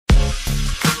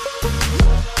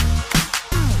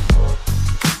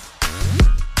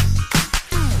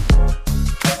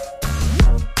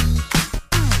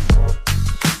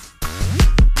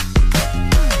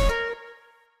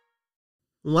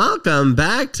Welcome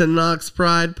back to Knox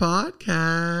Pride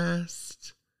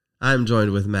Podcast. I'm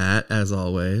joined with Matt, as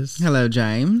always. Hello,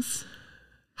 James.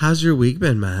 How's your week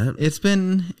been, Matt? It's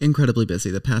been incredibly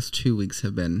busy. The past 2 weeks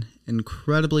have been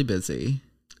incredibly busy.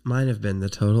 Mine have been the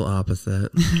total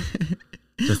opposite.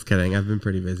 Just kidding. I've been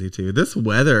pretty busy, too. This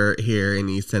weather here in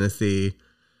East Tennessee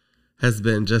has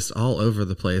been just all over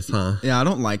the place, huh? Yeah, I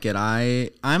don't like it.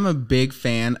 I'm a big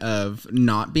fan of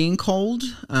not being cold.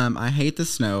 I hate the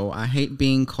snow. I hate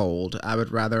being cold. I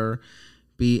would rather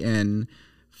be in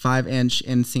 5-inch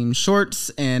inseam shorts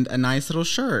and a nice little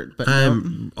shirt. But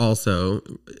I'm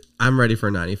ready for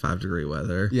 95-degree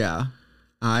weather. Yeah,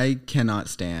 I cannot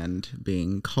stand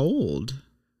being cold.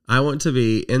 I want to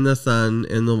be in the sun,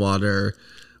 in the water,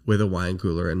 with a wine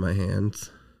cooler in my hands.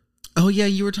 Oh, yeah,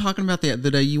 you were talking about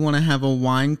that you want to have a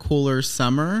wine cooler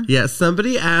summer. Yeah,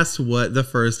 somebody asked what the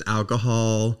first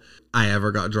alcohol I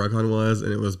ever got drunk on was,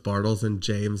 and it was Bartles and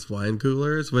James wine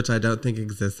coolers, which I don't think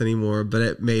exists anymore, but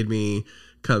it made me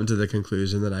come to the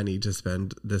conclusion that I need to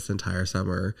spend this entire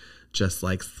summer just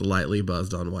like slightly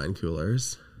buzzed on wine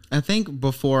coolers. I think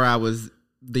before I was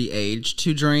the age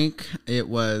to drink, it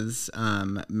was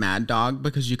Mad Dog,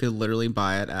 because you could literally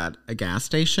buy it at a gas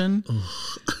station.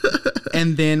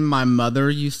 And then my mother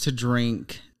used to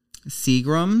drink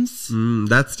Seagram's.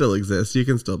 That still exists. You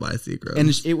can still buy Seagram's.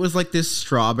 And it was like this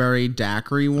strawberry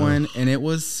daiquiri one, and it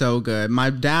was so good. My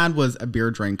dad was a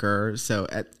beer drinker, so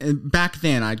back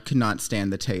then I could not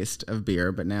stand the taste of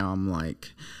beer, but now I'm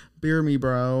like, beer me,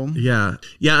 bro. Yeah,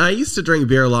 I used to drink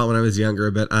beer a lot when I was younger,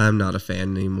 but I'm not a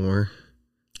fan anymore.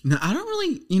 No, I don't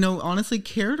really, honestly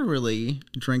care to really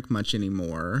drink much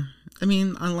anymore. I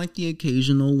mean, I like the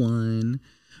occasional one,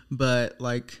 but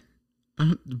like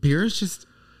beer is just,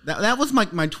 that was my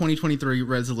 2023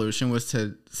 resolution, was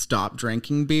to stop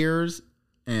drinking beers,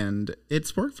 and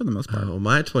it's worked for the most part. Oh,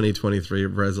 my 2023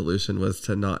 resolution was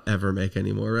to not ever make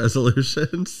any more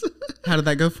resolutions. How did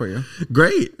that go for you?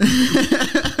 Great.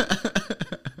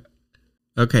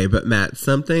 Okay, but Matt,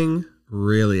 something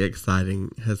really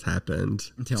exciting has happened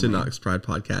to Knox Pride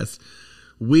Podcast.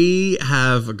 We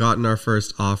have gotten our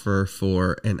first offer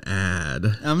for an ad.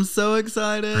 I'm so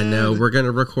excited. I know. We're going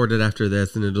to record it after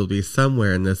this, and it'll be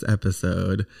somewhere in this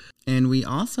episode. And we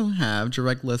also have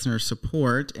direct listener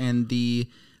support, and the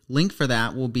link for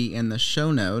that will be in the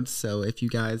show notes. So if you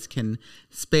guys can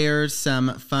spare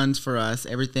some funds for us,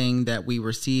 everything that we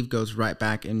receive goes right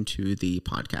back into the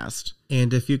podcast.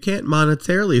 And if you can't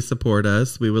monetarily support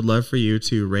us, we would love for you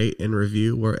to rate and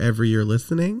review wherever you're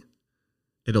listening.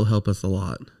 It'll help us a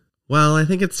lot. Well, I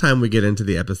think it's time we get into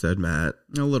the episode, Matt.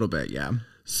 A little bit, yeah.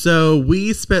 So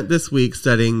we spent this week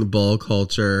studying bull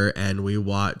culture, and we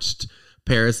watched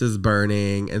Paris is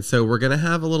Burning. And so we're going to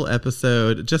have a little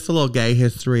episode, just a little gay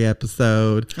history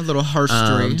episode. A little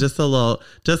herstory. Just a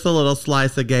little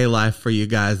slice of gay life for you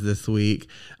guys this week.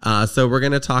 So we're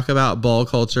going to talk about bull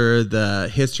culture, the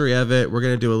history of it. We're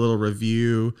going to do a little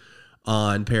review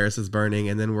on Paris is Burning,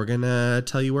 and then we're going to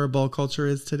tell you where bull culture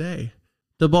is today.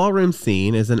 The ballroom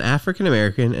scene is an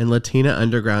African-American and Latina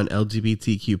underground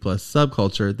LGBTQ+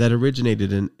 subculture that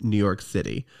originated in New York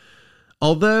City.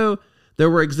 Although there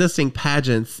were existing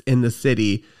pageants in the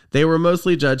city, they were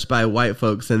mostly judged by white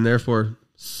folks and therefore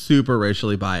super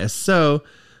racially biased. So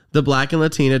the Black and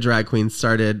Latina drag queens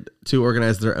started to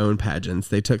organize their own pageants.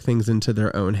 They took things into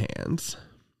their own hands.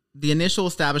 The initial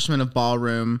establishment of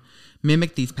ballroom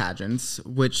mimicked these pageants,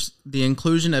 which the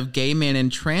inclusion of gay men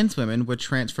and trans women would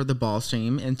transfer the ball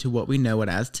scene into what we know it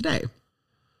as today.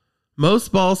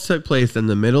 Most balls took place in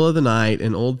the middle of the night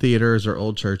in old theaters or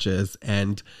old churches,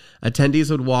 and attendees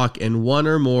would walk in one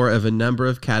or more of a number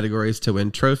of categories to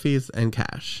win trophies and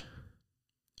cash.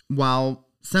 While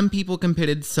some people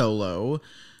competed solo,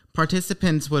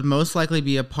 participants would most likely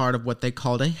be a part of what they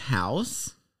called a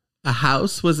house. A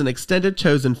house was an extended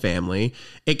chosen family.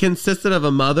 It consisted of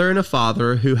a mother and a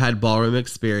father who had ballroom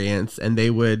experience, and they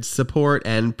would support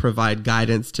and provide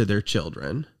guidance to their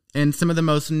children. And some of the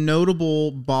most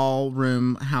notable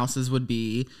ballroom houses would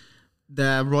be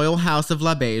the Royal House of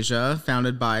La Beja,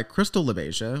 founded by Crystal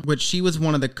LaBeija, which she was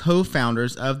one of the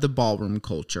co-founders of the ballroom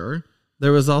culture.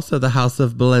 There was also the House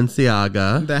of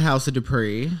Balenciaga, The House of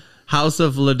Dupree, House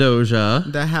of La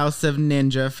Doja, the House of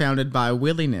Ninja, founded by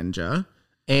Willie Ninja,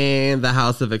 and the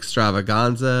House of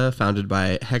Extravaganza, founded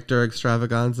by Hector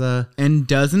Extravaganza, and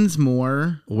dozens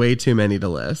more. Way too many to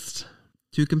list.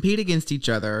 To compete against each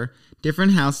other,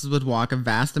 different houses would walk a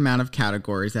vast amount of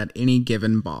categories at any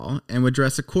given ball and would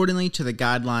dress accordingly to the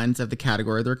guidelines of the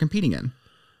category they're competing in.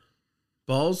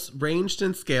 Balls ranged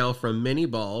in scale from mini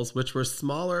balls, which were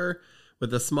smaller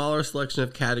with a smaller selection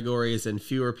of categories and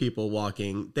fewer people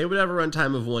walking. They would have a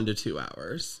runtime of 1 to 2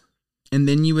 hours. And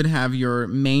then you would have your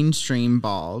mainstream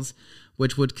balls,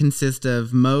 which would consist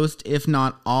of most, if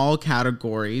not all,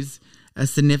 categories, a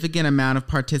significant amount of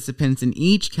participants in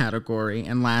each category,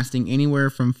 and lasting anywhere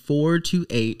from 4 to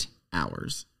 8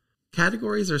 hours.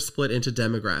 Categories are split into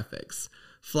demographics.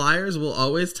 Flyers will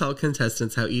always tell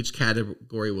contestants how each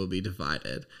category will be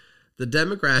divided. The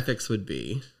demographics would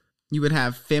be... You would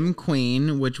have Femme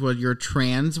Queen, which were your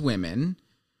trans women.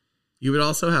 You would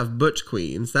also have Butch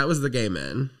Queens. That was the gay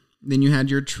men. Then you had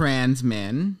your trans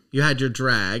men. You had your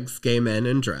drags, gay men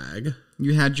and drag.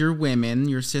 You had your women,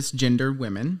 your cisgender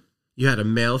women. You had a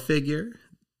male figure.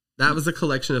 That was a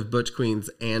collection of Butch Queens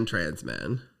and trans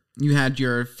men. You had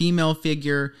your female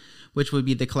figure, which would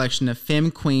be the collection of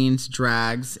Femme Queens,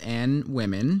 drags, and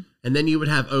women. And then you would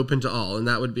have open to all, and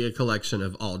that would be a collection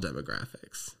of all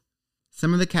demographics.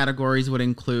 Some of the categories would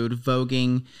include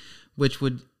voguing, which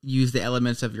would use the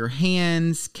elements of your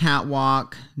hands,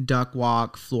 catwalk, duck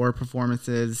walk, floor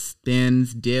performances,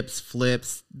 spins, dips,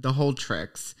 flips, the whole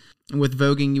tricks. With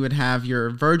voguing, you would have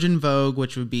your virgin vogue,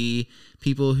 which would be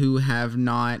people who have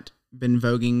not been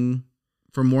voguing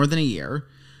for more than a year.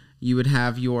 You would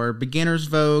have your beginner's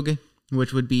vogue,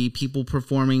 which would be people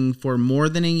performing for more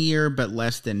than a year but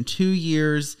less than 2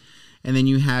 years. And then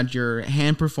you had your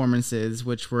hand performances,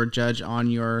 which were judged on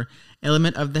your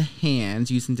element of the hands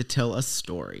using to tell a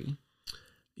story.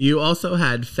 You also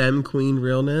had Femme Queen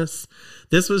realness.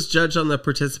 This was judged on the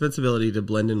participants' ability to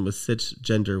blend in with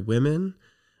cisgender women.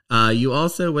 You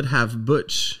also would have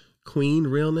Butch Queen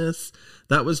realness.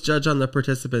 That was judged on the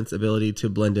participants' ability to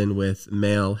blend in with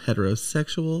male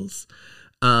heterosexuals.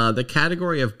 The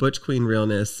category of Butch Queen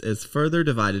realness is further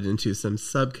divided into some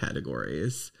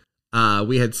subcategories.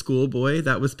 We had schoolboy.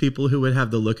 That was people who would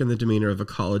have the look and the demeanor of a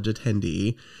college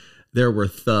attendee. There were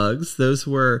thugs. Those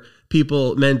were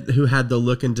men who had the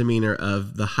look and demeanor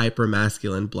of the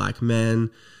hyper-masculine black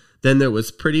men. Then there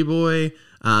was pretty boy.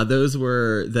 Those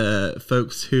were the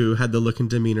folks who had the look and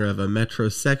demeanor of a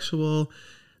metrosexual.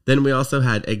 Then we also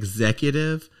had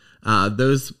executive.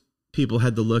 Those people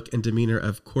had the look and demeanor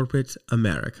of corporate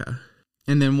America.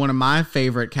 And then one of my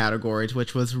favorite categories,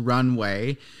 which was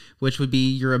runway, which would be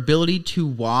your ability to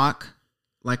walk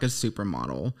like a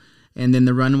supermodel. And then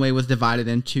the runway was divided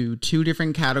into 2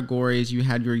 different categories. You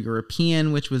had your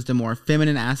European, which was the more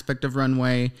feminine aspect of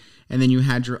runway. And then you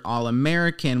had your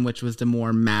All-American, which was the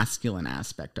more masculine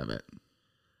aspect of it.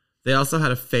 They also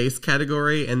had a face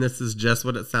category, and this is just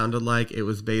what it sounded like. It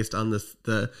was based on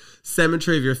the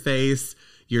symmetry of your face,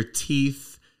 your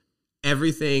teeth,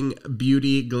 everything,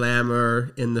 beauty,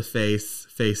 glamour in the face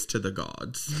to the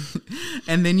gods.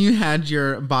 And then you had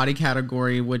your body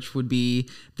category, which would be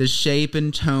the shape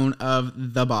and tone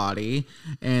of the body.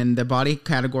 And the body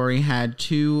category had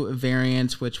 2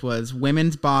 variants, which was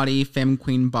women's body, femme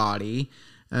queen body,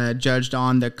 judged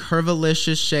on the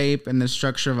curvilicious shape and the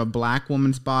structure of a black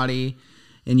woman's body.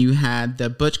 And you had the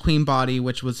butch queen body,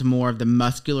 which was more of the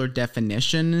muscular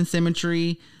definition and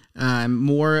symmetry,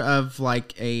 more of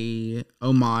like a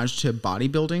homage to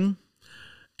bodybuilding.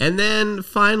 And then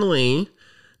finally,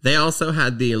 they also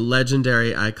had the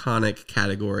legendary iconic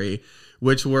category,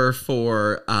 which were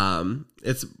for,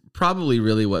 it's probably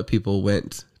really what people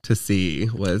went to see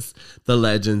was the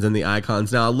legends and the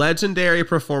icons. Now, a legendary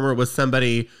performer was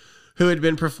somebody who had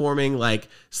been performing like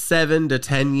 7 to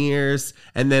 10 years.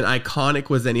 And then iconic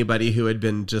was anybody who had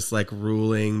been just like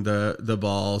ruling the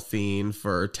ball scene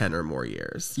for 10 or more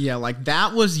years. Yeah, like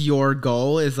that was your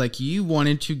goal, is like you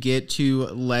wanted to get to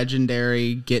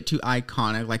legendary, get to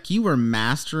iconic. Like you were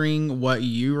mastering what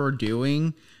you were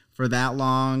doing for that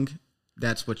long.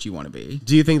 That's what you want to be.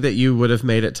 Do you think that you would have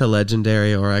made it to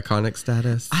legendary or iconic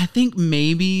status? I think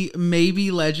maybe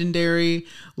legendary.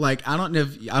 Like, I don't know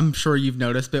if, I'm sure you've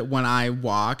noticed, but when I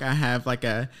walk, I have like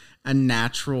a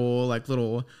natural like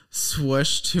little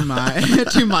swoosh to my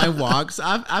to my walks.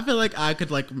 I feel like I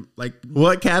could like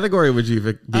what category would you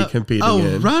be competing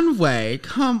in? Oh, runway.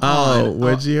 Come on. Oh,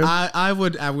 would you? I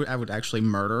would actually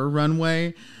murder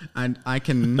runway. And I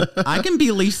can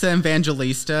be Lisa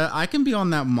Evangelista. I can be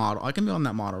on that model.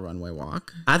 Runway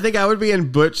walk. I think I would be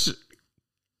in Butch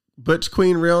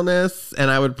Queen realness,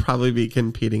 and I would probably be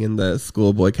competing in the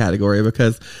schoolboy category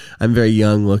because I'm very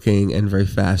young looking and very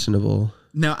fashionable.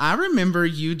 Now, I remember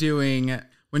you doing,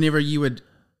 whenever you would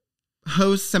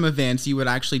host some events, you would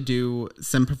actually do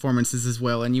some performances as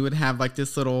well. And you would have like a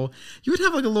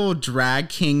little drag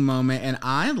king moment. And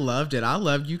I loved it. I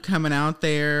loved you coming out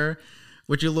there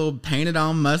with your little painted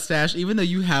on mustache. Even though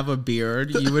you have a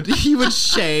beard, you would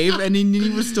shave and then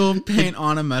you would still paint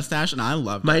on a mustache. And I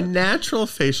loved it. My natural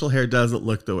facial hair doesn't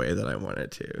look the way that I want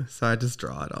it to. So I just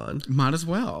draw it on. Might as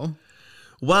well.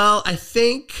 Well, I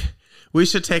think we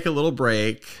should take a little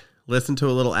break, listen to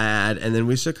a little ad, and then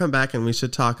we should come back and we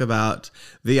should talk about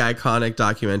the iconic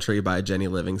documentary by Jenny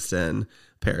Livingston,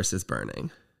 Paris is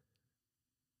Burning.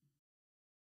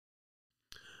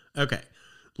 Okay,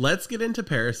 let's get into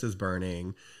Paris is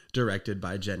Burning, directed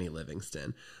by Jenny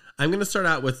Livingston. I'm going to start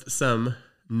out with some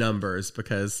numbers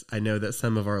because I know that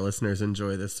some of our listeners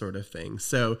enjoy this sort of thing.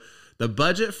 So the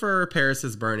budget for Paris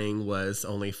is Burning was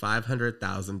only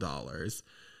 $500,000.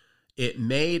 It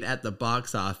made at the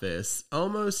box office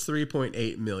almost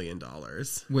 $3.8 million.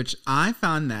 Which I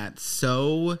found that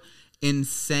so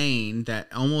insane that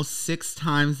almost 6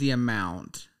 times the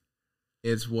amount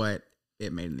is what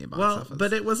it made in the box office.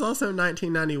 But it was also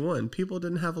 1991. People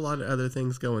didn't have a lot of other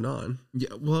things going on. Yeah,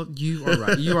 well, you are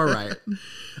right. You are right.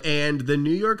 And the New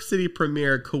York City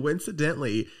premiere,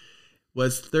 coincidentally,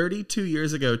 was 32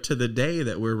 years ago to the day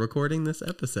that we're recording this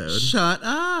episode. Shut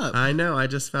up. I know. I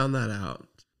just found that out.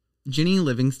 Jenny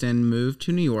Livingston moved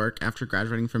to New York after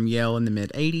graduating from Yale in the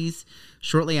mid-'80s.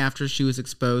 Shortly after, she was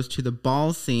exposed to the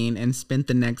ball scene and spent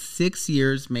the next 6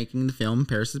 years making the film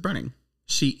Paris is Burning.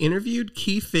 She interviewed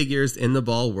key figures in the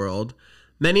ball world.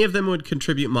 Many of them would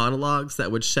contribute monologues that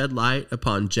would shed light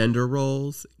upon gender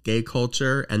roles, gay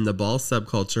culture, and the ball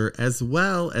subculture, as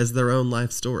well as their own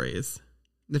life stories.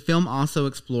 The film also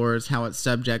explores how its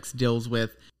subjects deals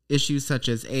with issues such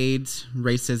as AIDS,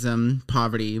 racism,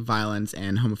 poverty, violence,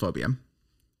 and homophobia.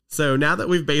 So now that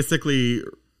we've basically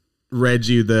read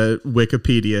you the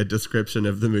Wikipedia description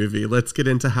of the movie, let's get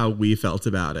into how we felt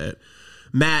about it.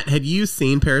 Matt, had you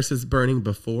seen Paris is Burning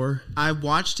before? I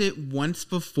watched it once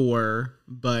before,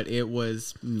 but it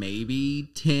was maybe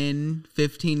 10,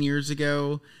 15 years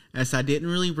ago, as I didn't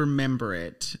really remember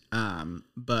it.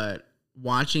 But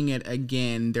watching it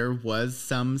again, there was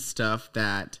some stuff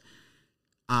that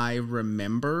I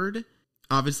remembered.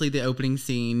 Obviously, the opening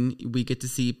scene, we get to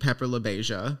see Pepper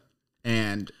LaBeija,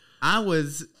 and I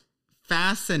was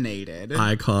fascinated.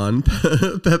 Icon. Pepper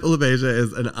LaBeija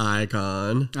is an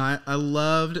icon. I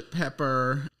loved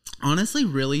Pepper. Honestly,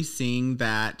 really seeing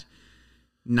that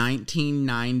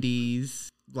 1990s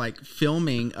like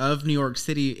filming of New York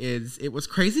City it was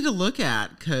crazy to look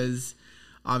at because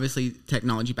obviously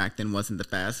technology back then wasn't the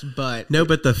best, but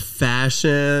but the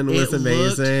fashion was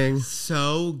amazing.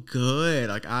 So good.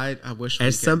 Like I wish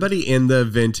as somebody in the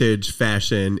vintage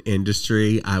fashion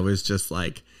industry, I was just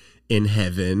like in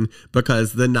heaven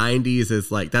because the 90s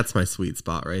is like, that's my sweet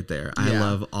spot right there. I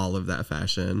love all of that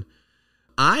fashion.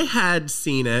 I had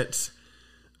seen it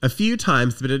a few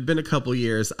times, but it had been a couple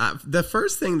years. The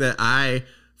first thing that I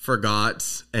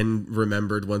forgot and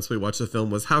remembered once we watched the film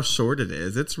was how short it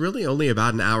is. It's really only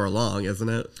about an hour long, isn't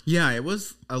it? Yeah, it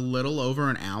was a little over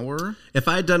an hour. If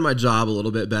I had done my job a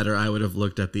little bit better, I would have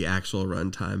looked at the actual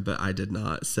runtime, but I did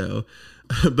not. So,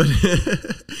 but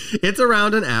it's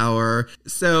around an hour.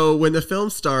 So when the film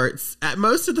starts,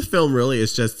 most of the film really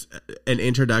is just an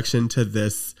introduction to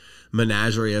this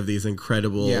menagerie of these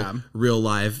incredible real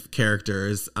life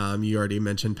characters. You already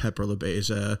mentioned Pepper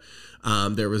LaBeija.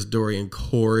 There was Dorian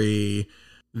Corey,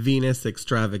 Venus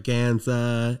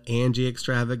Extravaganza, Angie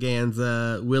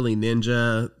Extravaganza, Willie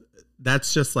Ninja.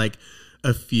 That's just like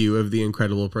a few of the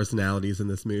incredible personalities in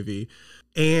this movie.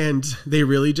 And they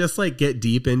really just like get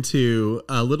deep into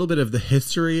a little bit of the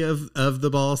history of the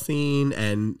ball scene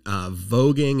and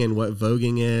voguing and what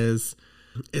voguing is.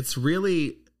 It's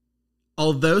really,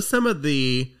 although some of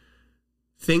the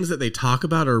things that they talk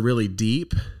about are really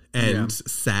deep and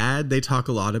sad, they talk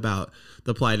a lot about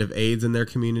the plight of AIDS in their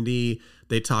community.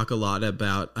 They talk a lot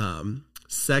about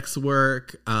sex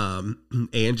work.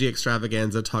 Angie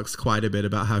Extravaganza talks quite a bit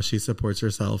about how she supports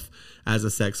herself as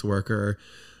a sex worker.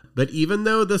 But even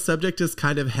though the subject is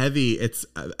kind of heavy, it's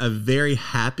a very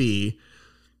happy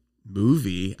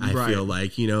movie, I feel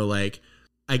like. You know, like,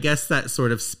 I guess that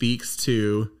sort of speaks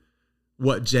to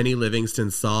what Jenny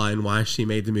Livingston saw and why she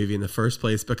made the movie in the first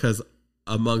place, because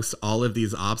amongst all of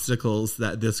these obstacles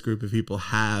that this group of people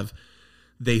have,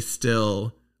 they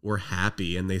still were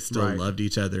happy and they still loved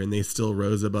each other and they still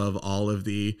rose above all of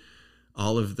the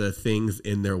things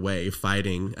in their way,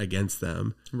 fighting against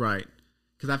them. Right.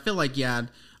 Because I feel like,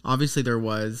 obviously there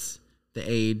was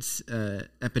the AIDS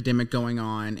epidemic going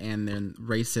on and then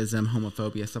racism,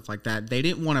 homophobia, stuff like that. They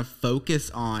didn't want to focus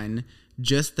on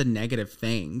just the negative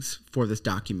things for this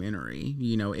documentary.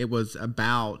 You know, it was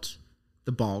about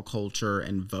the ball culture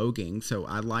and voguing. So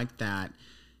I like that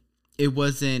it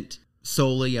wasn't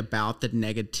solely about the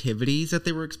negativities that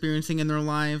they were experiencing in their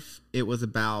life. It was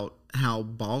about how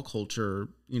ball culture,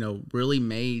 you know, really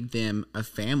made them a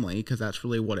family, because that's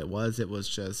really what it was. It was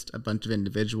just a bunch of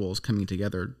individuals coming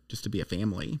together just to be a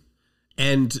family.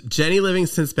 And Jenny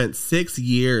Livingston spent 6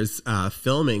 years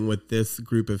filming with this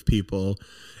group of people.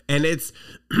 And it's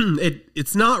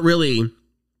not really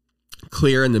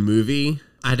clear in the movie.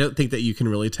 I don't think that you can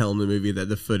really tell in the movie that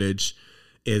the footage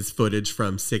is footage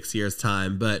from 6 years'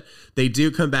 time. But they do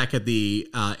come back at the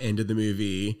end of the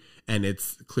movie, and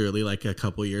it's clearly like a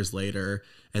couple years later.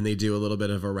 And they do a little bit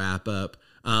of a wrap up.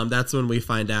 That's when we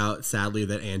find out, sadly,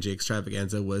 that Angie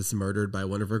Extravaganza was murdered by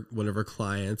one of her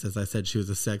clients. As I said, she was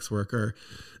a sex worker.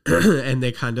 And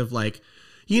they kind of like,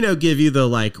 give you the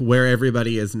like where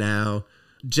everybody is now.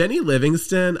 Jenny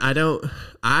Livingston,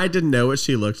 I didn't know what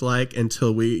she looked like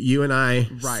until you and I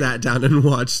sat down and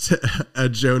watched a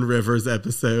Joan Rivers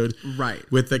episode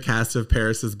with the cast of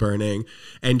Paris is Burning.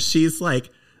 And she's like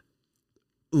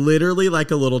literally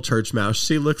like a little church mouse.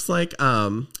 She looks like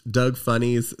Doug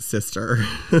Funny's sister,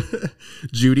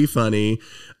 Judy Funny.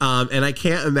 And I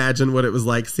can't imagine what it was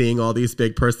like seeing all these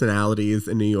big personalities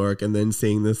in New York and then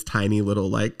seeing this tiny little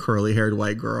like curly haired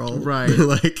white girl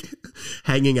like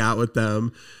hanging out with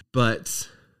them. But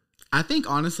I think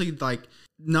honestly, like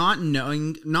not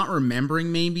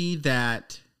remembering maybe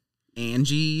that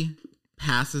Angie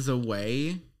passes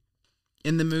away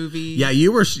in the movie. Yeah,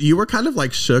 you were kind of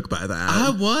like shook by that.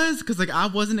 I was, because like I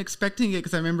wasn't expecting it,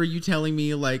 because I remember you telling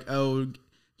me like, oh,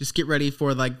 just get ready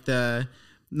for like the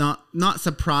not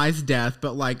surprise death,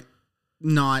 but like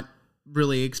not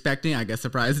really expecting, I guess,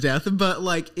 surprise death. But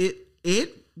like it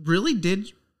really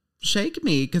did shake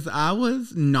me, because I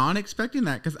was not expecting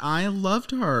that, because I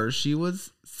loved her. She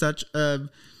was such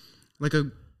what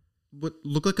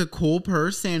looked like a cool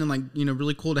person, and like,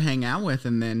 really cool to hang out with,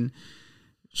 and then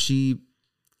she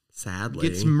sadly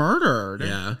gets murdered.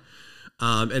 Yeah.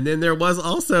 And then there was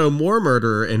also more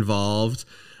murder involved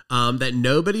that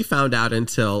nobody found out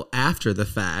until after the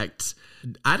fact.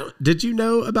 Did you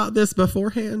know about this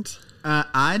beforehand?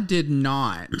 I did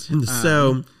not.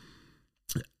 So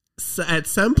at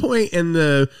some point in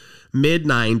the mid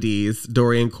 90s,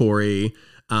 Dorian Corey,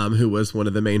 who was one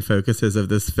of the main focuses of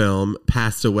this film,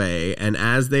 passed away. And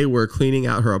as they were cleaning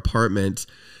out her apartment,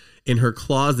 in her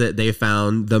closet, they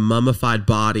found the mummified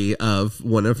body of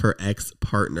one of her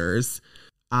ex-partners.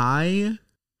 I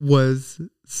was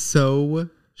so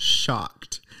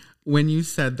shocked when you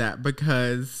said that,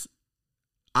 because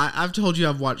I've told you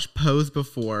I've watched Pose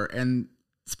before, and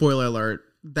spoiler alert,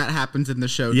 that happens in the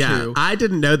show too. I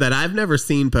didn't know that. I've never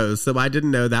seen Pose, so I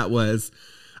didn't know that was...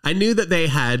 I knew that they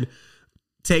had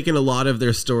taken a lot of their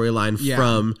storyline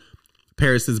from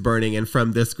Paris is Burning and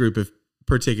from this group of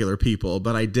particular people,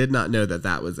 but I did not know that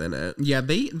that was in it. Yeah,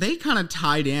 they kind of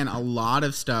tied in a lot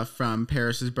of stuff from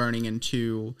Paris is Burning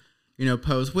into,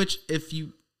 Pose, which if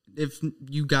you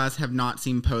guys have not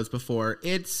seen Pose before,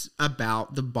 it's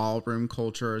about the ballroom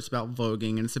culture, it's about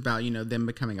voguing, and it's about, them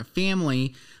becoming a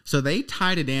family. So they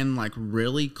tied it in like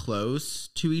really close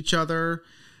to each other.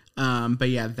 But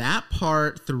yeah, that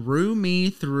part threw me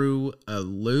through a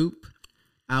loop.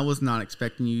 I was not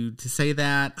expecting you to say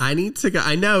that. I need to go.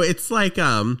 I know it's like,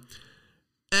 I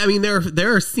mean,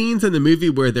 there are scenes in the movie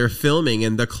where they're filming,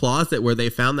 and the closet where they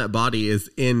found that body is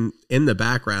in the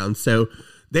background. So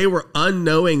they were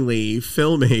unknowingly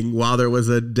filming while there was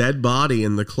a dead body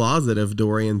in the closet of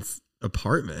Dorian's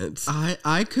apartment.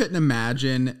 I couldn't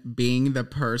imagine being the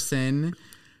person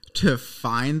to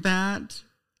find that.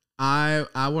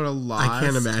 I would have lost. I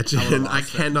can't imagine. I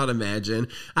cannot imagine.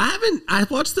 I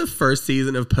watched the first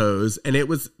season of Pose, and it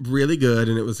was really good,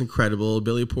 and it was incredible.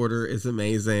 Billy Porter is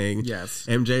amazing. Yes.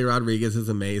 MJ Rodriguez is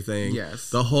amazing. Yes.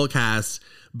 The whole cast.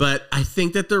 But I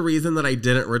think that the reason that I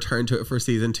didn't return to it for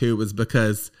season 2 was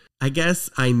because I guess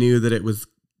I knew that it was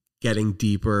getting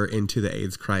deeper into the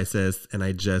AIDS crisis, and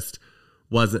I just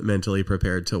wasn't mentally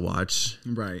prepared to watch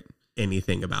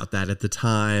anything about that at the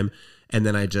time. And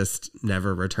then I just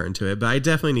never returned to it. But I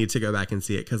definitely need to go back and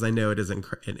see it, because I know it is an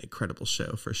incredible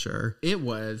show for sure. It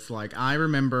was. Like, I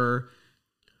remember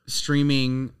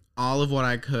streaming all of what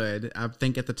I could. I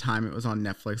think at the time it was on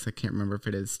Netflix. I can't remember if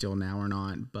it is still now or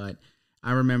not. But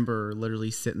I remember literally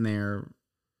sitting there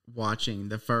watching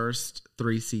the first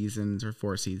 3 seasons or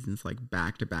 4 seasons, like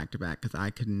back to back to back, because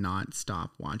I could not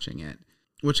stop watching it.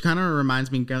 Which kind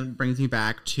of brings me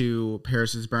back to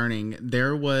Paris is Burning.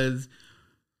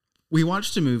 We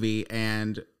watched a movie,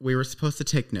 and we were supposed to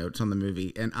take notes on the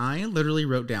movie, and I literally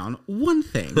wrote down one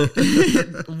thing,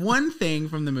 one thing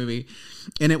from the movie,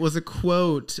 and it was a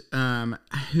quote.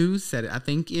 Who said it? I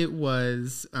think it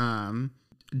was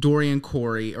Dorian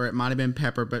Corey, or it might have been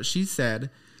Pepper, but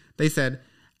they said,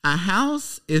 a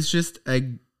house is just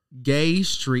a gay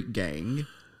street gang.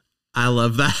 I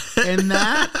love that. And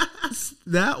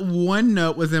that one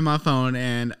note was in my phone,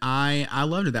 and I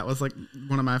loved it. That was like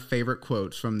one of my favorite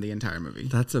quotes from the entire movie.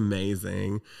 That's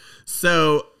amazing.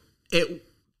 So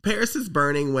Paris is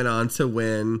Burning went on to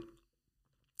win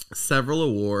several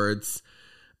awards.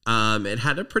 It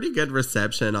had a pretty good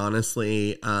reception,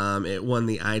 honestly. It won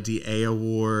the IDA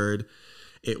award.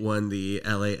 It won the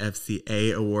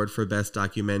LAFCA award for Best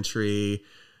Documentary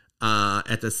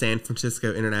at the San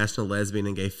Francisco International Lesbian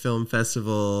and Gay Film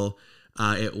Festival.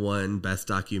 It won Best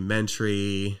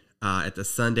Documentary at the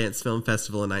Sundance Film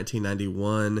Festival in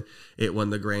 1991. It won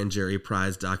the Grand Jury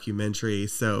Prize Documentary.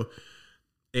 So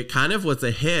it kind of was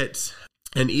a hit.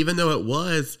 And even though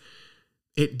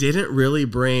it didn't really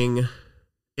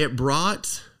it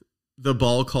brought the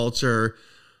ball culture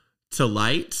to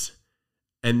light.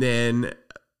 And then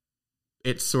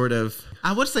it sort of,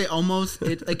 I would say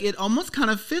it almost kind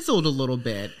of fizzled a little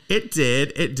bit. It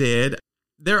did.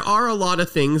 There are a lot of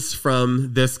things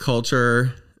from this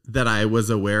culture that I was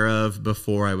aware of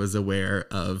before I was aware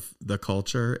of the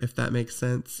culture, if that makes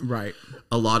sense. Right.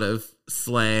 A lot of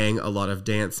slang, a lot of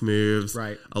dance moves,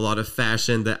 right. A lot of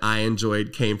fashion that I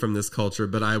enjoyed came from this culture,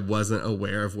 but I wasn't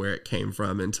aware of where it came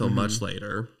from until much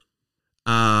later.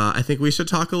 I think we should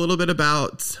talk a little bit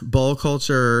about ball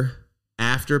culture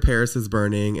after Paris is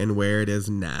Burning and where it is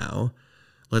now.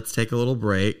 Let's take a little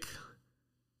break.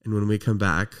 And when we come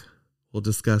back, we'll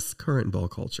discuss current ball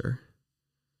culture.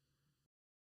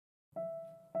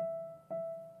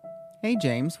 Hey,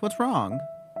 James, what's wrong?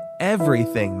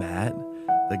 Everything, Matt.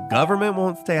 The government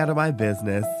won't stay out of my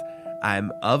business.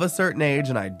 I'm of a certain age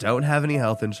and I don't have any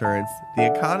health insurance.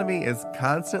 The economy is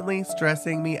constantly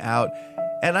stressing me out,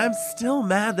 and I'm still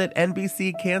mad that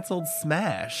NBC canceled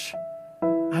Smash.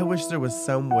 I wish there was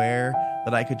somewhere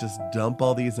that I could just dump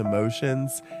all these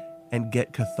emotions and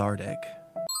get cathartic.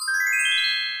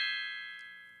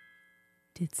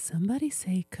 Did somebody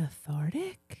say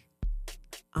cathartic?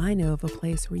 I know of a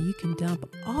place where you can dump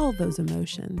all those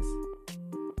emotions.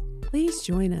 Please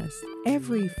join us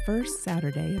every first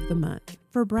Saturday of the month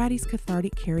for Brady's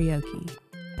Cathartic Karaoke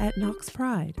at Knox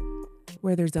Pride,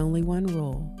 where there's only one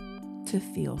rule: to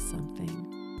feel something.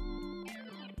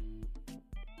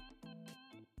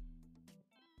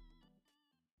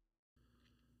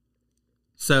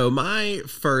 So my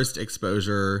first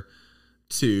exposure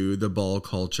to the ball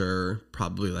culture,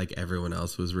 probably like everyone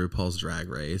else, was RuPaul's Drag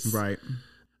Race. Right.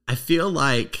 I feel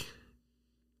like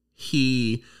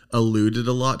he alluded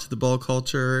a lot to the ball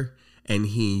culture, and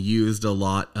he used a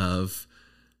lot of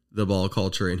the ball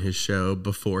culture in his show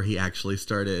before he actually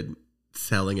started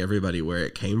telling everybody where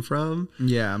it came from.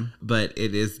 Yeah. But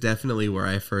it is definitely where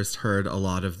I first heard a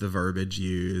lot of the verbiage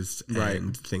used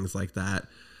and things like that.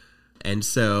 And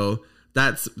so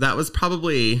that was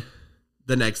probably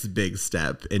the next big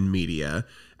step in media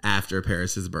after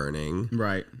Paris is Burning.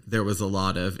 Right. There was a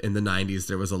lot of, in the 90s,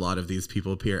 there was a lot of these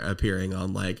people appearing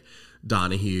on like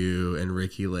Donahue and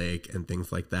Ricky Lake and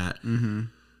things like that. Mm-hmm.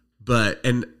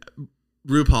 And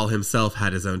RuPaul himself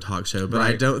had his own talk show, but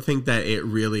I don't think that it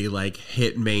really like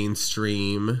hit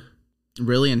mainstream.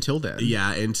 Really until then.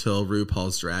 Yeah, until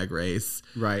RuPaul's Drag Race.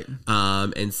 Right.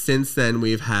 And since then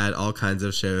we've had all kinds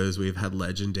of shows. We've had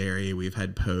Legendary, we've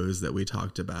had Pose that we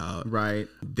talked about. Right.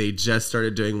 They just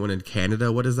started doing one in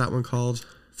Canada. What is that one called?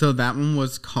 So that one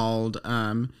was called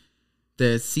the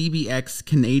CBX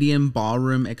Canadian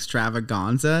Ballroom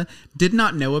Extravaganza. Did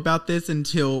not know about this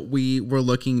until we were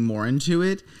looking more into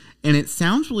it. And it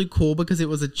sounds really cool because it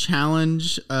was a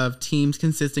challenge of teams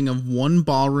consisting of one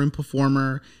ballroom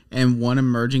performer and one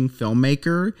emerging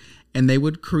filmmaker. And they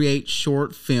would create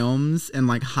short films and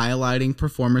like highlighting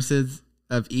performances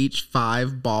of each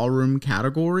 5 ballroom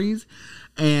categories.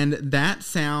 And that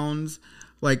sounds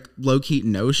like low-key,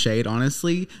 no shade,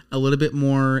 honestly, a little bit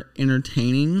more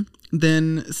entertaining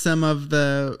than some of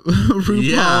the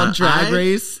RuPaul Drag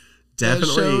Race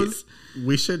shows.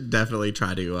 We should definitely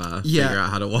try to figure out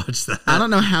how to watch that. I don't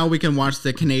know how we can watch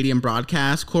the Canadian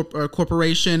Broadcast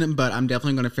Corporation, but I'm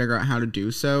definitely going to figure out how to do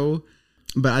so.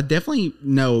 But I definitely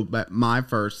know that my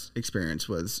first experience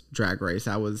was Drag Race.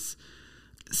 I was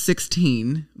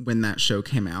 16 when that show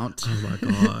came out. Oh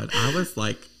my God. I was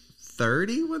like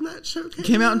 30 when that show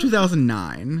came out in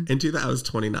 2009. I was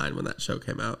 29 when that show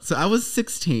came out. So I was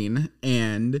 16,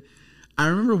 and I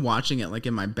remember watching it like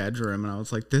in my bedroom, and I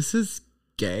was like, this is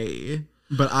gay,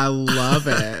 but I love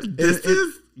it. This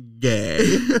is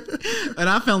gay. And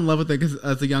I fell in love with it because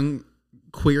as a young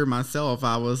queer myself,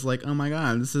 I was like, oh my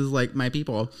God, this is like my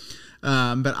people.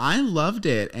 But I loved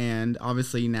it. And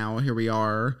obviously now here we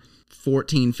are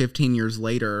 14, 15 years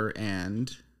later,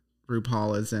 and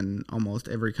RuPaul is in almost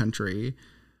every country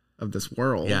of this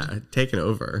world. Yeah, taken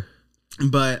over.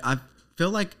 But feel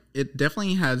like it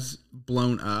definitely has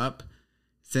blown up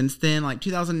since then. Like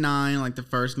 2009, like the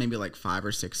first maybe like 5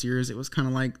 or 6 years, it was kind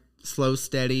of like slow,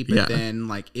 steady, but then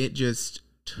like it just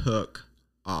took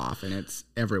off and it's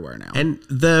everywhere now. And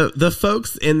the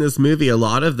folks in this movie, a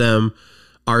lot of them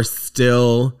are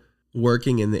still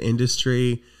working in the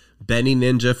industry. Benny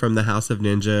Ninja from the House of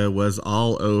Ninja was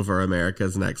all over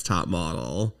America's Next Top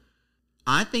Model.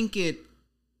 I think it,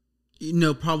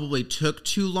 probably took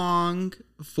too long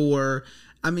for,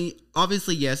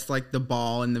 obviously, yes, like the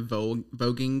ball and the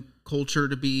voguing culture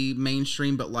to be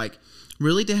mainstream, but like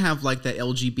really to have like that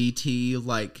LGBT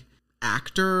like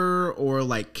actor or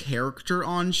like character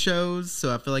on shows.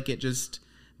 So I feel like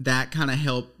that kind of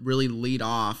helped really lead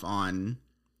off on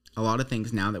a lot of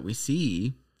things now that we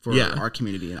see for our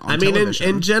community. On television.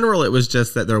 In general, it was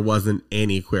just that there wasn't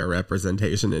any queer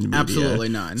representation in media. Absolutely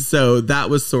none. So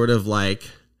that was sort of like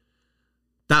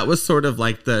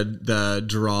the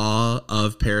draw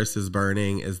of Paris is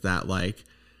Burning, is that like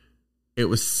it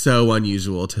was so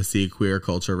unusual to see queer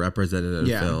culture represented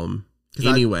in film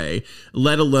anyway,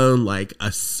 let alone like a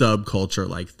subculture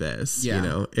like this.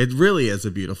 It really is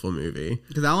a beautiful movie.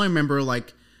 Because I only remember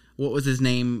like, what was his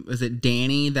name? Was it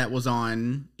Danny that was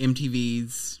on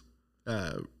MTV's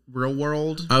Real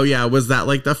World? Oh yeah, was that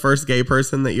like the first gay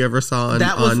person that you ever saw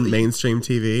on mainstream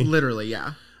TV? Literally,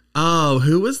 yeah. Oh,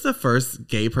 who was the first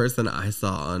gay person I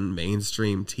saw on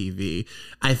mainstream TV?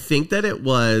 I think that it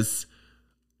was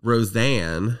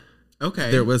Roseanne.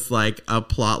 Okay. There was like a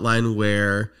plot line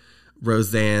where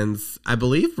I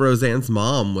believe Roseanne's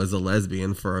mom was a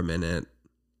lesbian for a minute.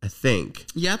 I think.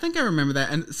 Yeah, I think I remember that.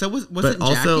 And so was but it Jackie?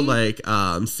 Also like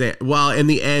in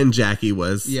the end Jackie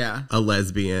was a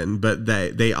lesbian, but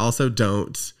they also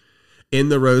don't, in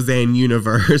the Roseanne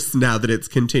universe, now that it's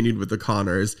continued with the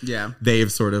Connors,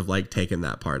 they've sort of like taken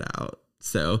that part out.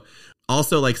 So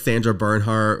also like Sandra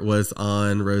Bernhardt was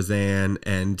on Roseanne,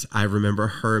 and I remember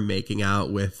her making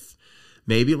out with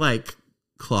maybe like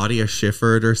Claudia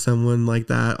Schiffer or someone like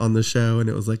that on the show, and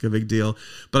it was like a big deal.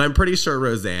 But I'm pretty sure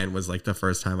Roseanne was like the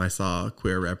first time I saw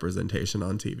queer representation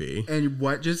on TV. And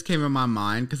what just came in my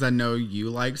mind, because I know you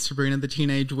like Sabrina the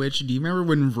Teenage Witch, do you remember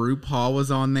when RuPaul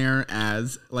was on there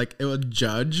as like a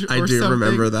judge or something? I do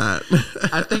remember that.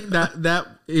 I think that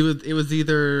it was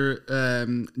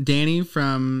either Danny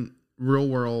from Real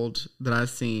World that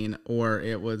I've seen, or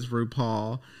it was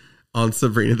RuPaul on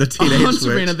Sabrina the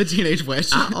Teenage Witch.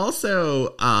 I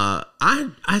also,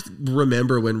 I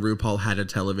remember when RuPaul had a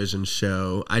television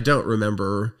show. I don't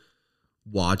remember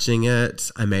watching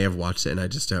it. I may have watched it and I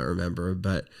just don't remember.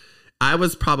 But I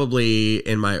was probably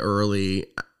in my early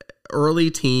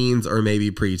teens or maybe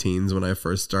preteens when I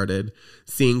first started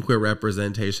seeing queer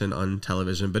representation on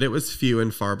television. But it was few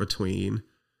and far between.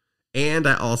 And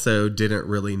I also didn't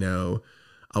really know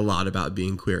a lot about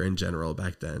being queer in general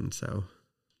back then. So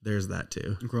there's that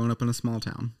too. Growing up in a small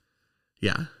town.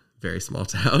 Yeah, very small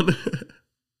town.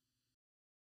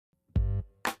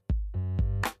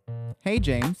 Hey,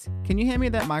 James, can you hand me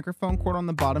that microphone cord on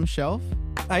the bottom shelf?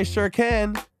 I sure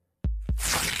can.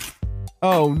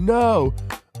 Oh no,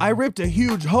 I ripped a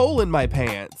huge hole in my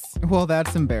pants. Well,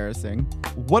 that's embarrassing.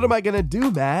 What am I gonna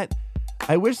do, Matt?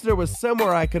 I wish there was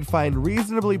somewhere I could find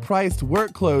reasonably priced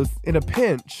work clothes in a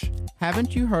pinch.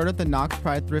 Haven't you heard of the Knox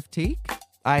Pride Thriftique?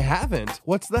 I haven't.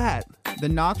 What's that? The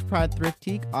Knox Pride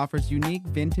Thriftique offers unique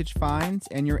vintage finds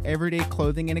and your everyday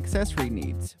clothing and accessory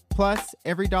needs. Plus,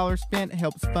 every dollar spent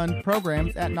helps fund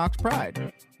programs at Knox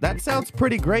Pride. That sounds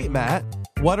pretty great, Matt.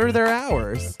 What are their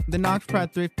hours? The Knox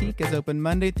Pride Thriftique is open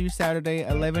Monday through Saturday,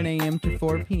 11 a.m. to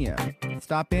 4 p.m.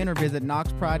 Stop in or visit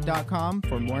knoxpride.com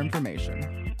for more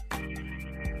information.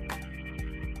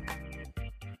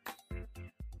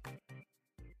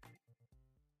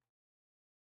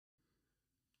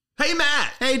 Hey,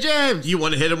 Matt. Hey, James. You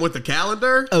want to hit him with the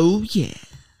calendar? Oh, yeah.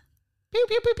 Pew,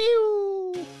 pew, pew,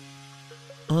 pew.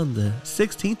 On the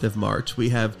 16th of March, we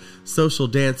have Social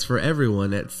Dance for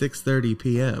Everyone at 6:30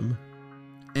 p.m.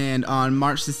 And on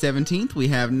March the 17th, we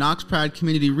have Knox Pride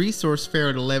Community Resource Fair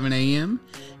at 11 a.m.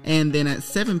 And then at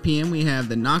 7 p.m., we have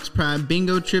the Knox Pride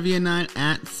Bingo Trivia Night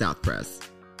at South Press.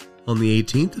 On the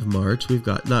 18th of March, we've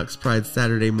got Knox Pride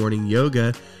Saturday Morning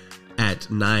Yoga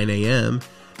at 9 a.m.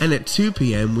 And at 2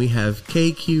 p.m., we have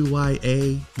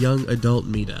KQYA Young Adult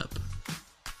Meetup.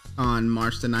 On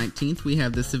March the 19th, we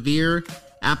have the Severe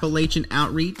Appalachian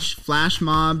Outreach Flash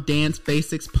Mob Dance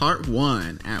Basics Part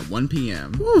 1 at 1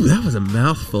 p.m. Ooh, that was a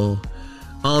mouthful.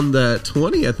 On the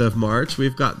 20th of March,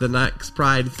 we've got the Knox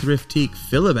Pride Thriftique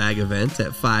Fill-A-Bag event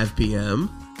at 5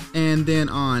 p.m. And then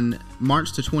on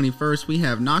March the 21st, we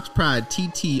have Knox Pride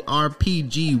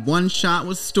TTRPG One Shot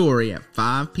with Story at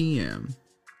 5 p.m.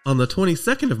 On the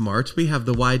 22nd of March, we have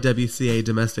the YWCA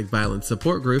Domestic Violence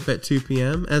Support Group at 2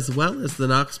 p.m., as well as the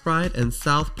Knox Pride and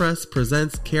South Press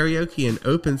Presents Karaoke and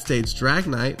Open Stage Drag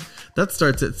Night. That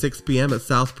starts at 6 p.m. at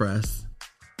South Press.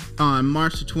 On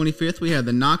March the 25th, we have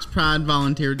the Knox Pride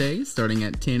Volunteer Day starting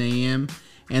at 10 a.m.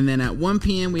 And then at 1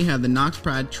 p.m., we have the Knox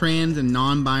Pride Trans and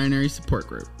Non-Binary Support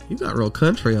Group. You got real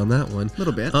country on that one. A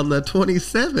little bit. On the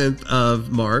 27th of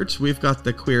March, we've got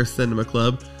the Queer Cinema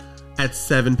Club at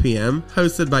 7 p.m.,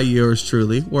 hosted by yours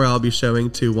truly, where I'll be showing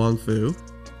To Wong Fu.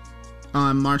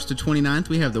 On March the 29th,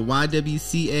 we have the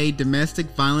YWCA Domestic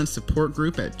Violence Support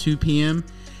Group at 2 p.m.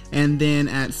 And then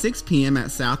at 6 p.m.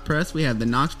 at South Press, we have the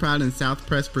Knox Pride and South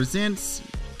Press Presents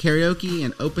Karaoke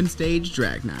and Open Stage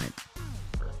Drag Night.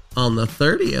 On the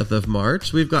 30th of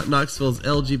March, we've got Knoxville's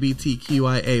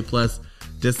LGBTQIA+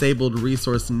 Disabled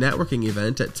Resource Networking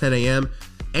event at 10 a.m.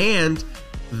 And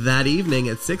that evening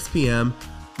at 6 p.m.,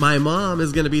 my mom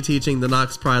is going to be teaching the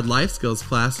Knox Pride Life Skills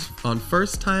class on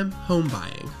first-time home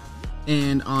buying.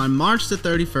 And on March the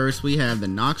 31st, we have the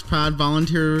Knox Pride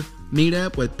Volunteer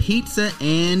Meetup with pizza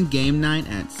and game night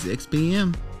at 6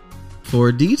 p.m.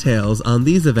 For details on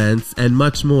these events and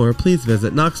much more, please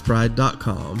visit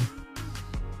knoxpride.com.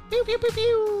 Pew, pew, pew,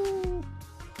 pew.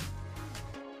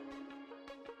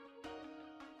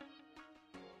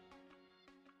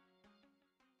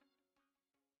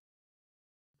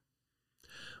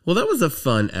 Well, that was a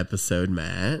fun episode,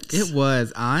 Matt. It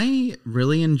was. I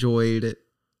really enjoyed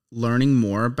learning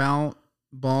more about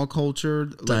ball culture.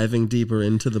 Diving deeper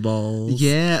into the balls.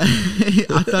 Yeah.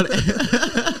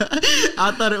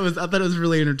 I thought it was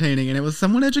really entertaining, and it was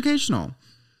somewhat educational.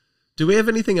 Do we have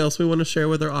anything else we want to share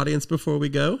with our audience before we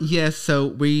go? Yes, so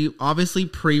we obviously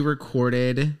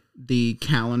pre-recorded the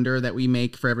calendar that we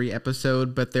make for every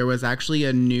episode, but there was actually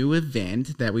a new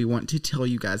event that we want to tell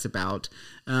you guys about.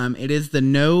 It is the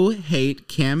No Hate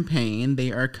campaign.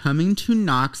 They are coming to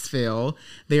Knoxville.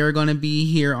 They are going to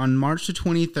be here on March the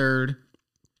 23rd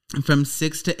from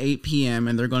 6 to 8 p.m.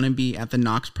 and they're going to be at the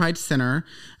Knox Pride Center.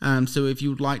 So if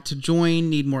you'd like to join,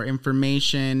 need more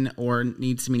information, or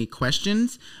need some any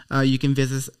questions, you can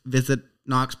visit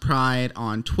Knox Pride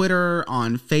on Twitter,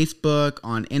 on Facebook,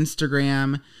 on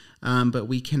Instagram. But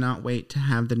we cannot wait to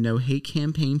have the No Hate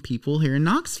campaign people here in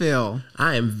Knoxville.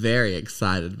 I am very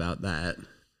excited about that.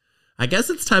 I guess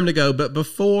it's time to go, but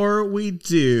before we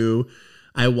do,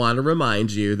 I want to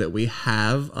remind you that we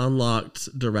have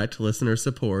unlocked direct listener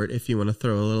support if you want to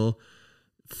throw a little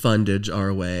fundage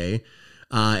our way.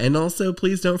 And also,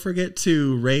 please don't forget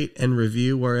to rate and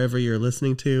review wherever you're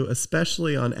listening to,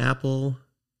 especially on Apple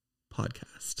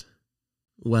Podcast.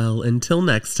 Well, until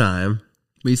next time,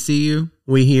 we see you,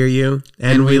 we hear you,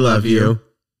 and we love you.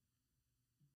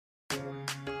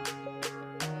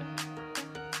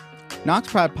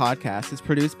 Knox Pride Podcast is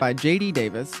produced by J.D.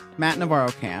 Davis, Matt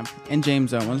Navarro-Camp, and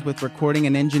James Owens, with recording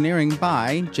and engineering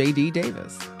by J.D.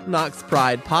 Davis. Knox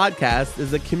Pride Podcast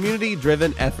is a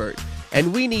community-driven effort,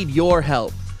 and we need your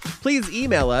help. Please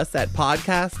email us at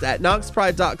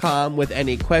podcast@knoxpride.com with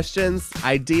any questions,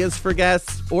 ideas for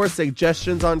guests, or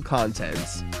suggestions on content.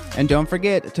 And don't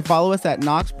forget to follow us at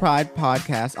Knox Pride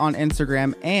Podcast on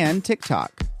Instagram and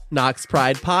TikTok. Knox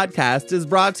Pride Podcast is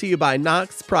brought to you by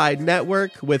Knox Pride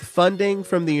Network with funding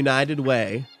from the United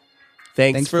Way.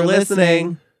 Thanks for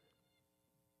listening.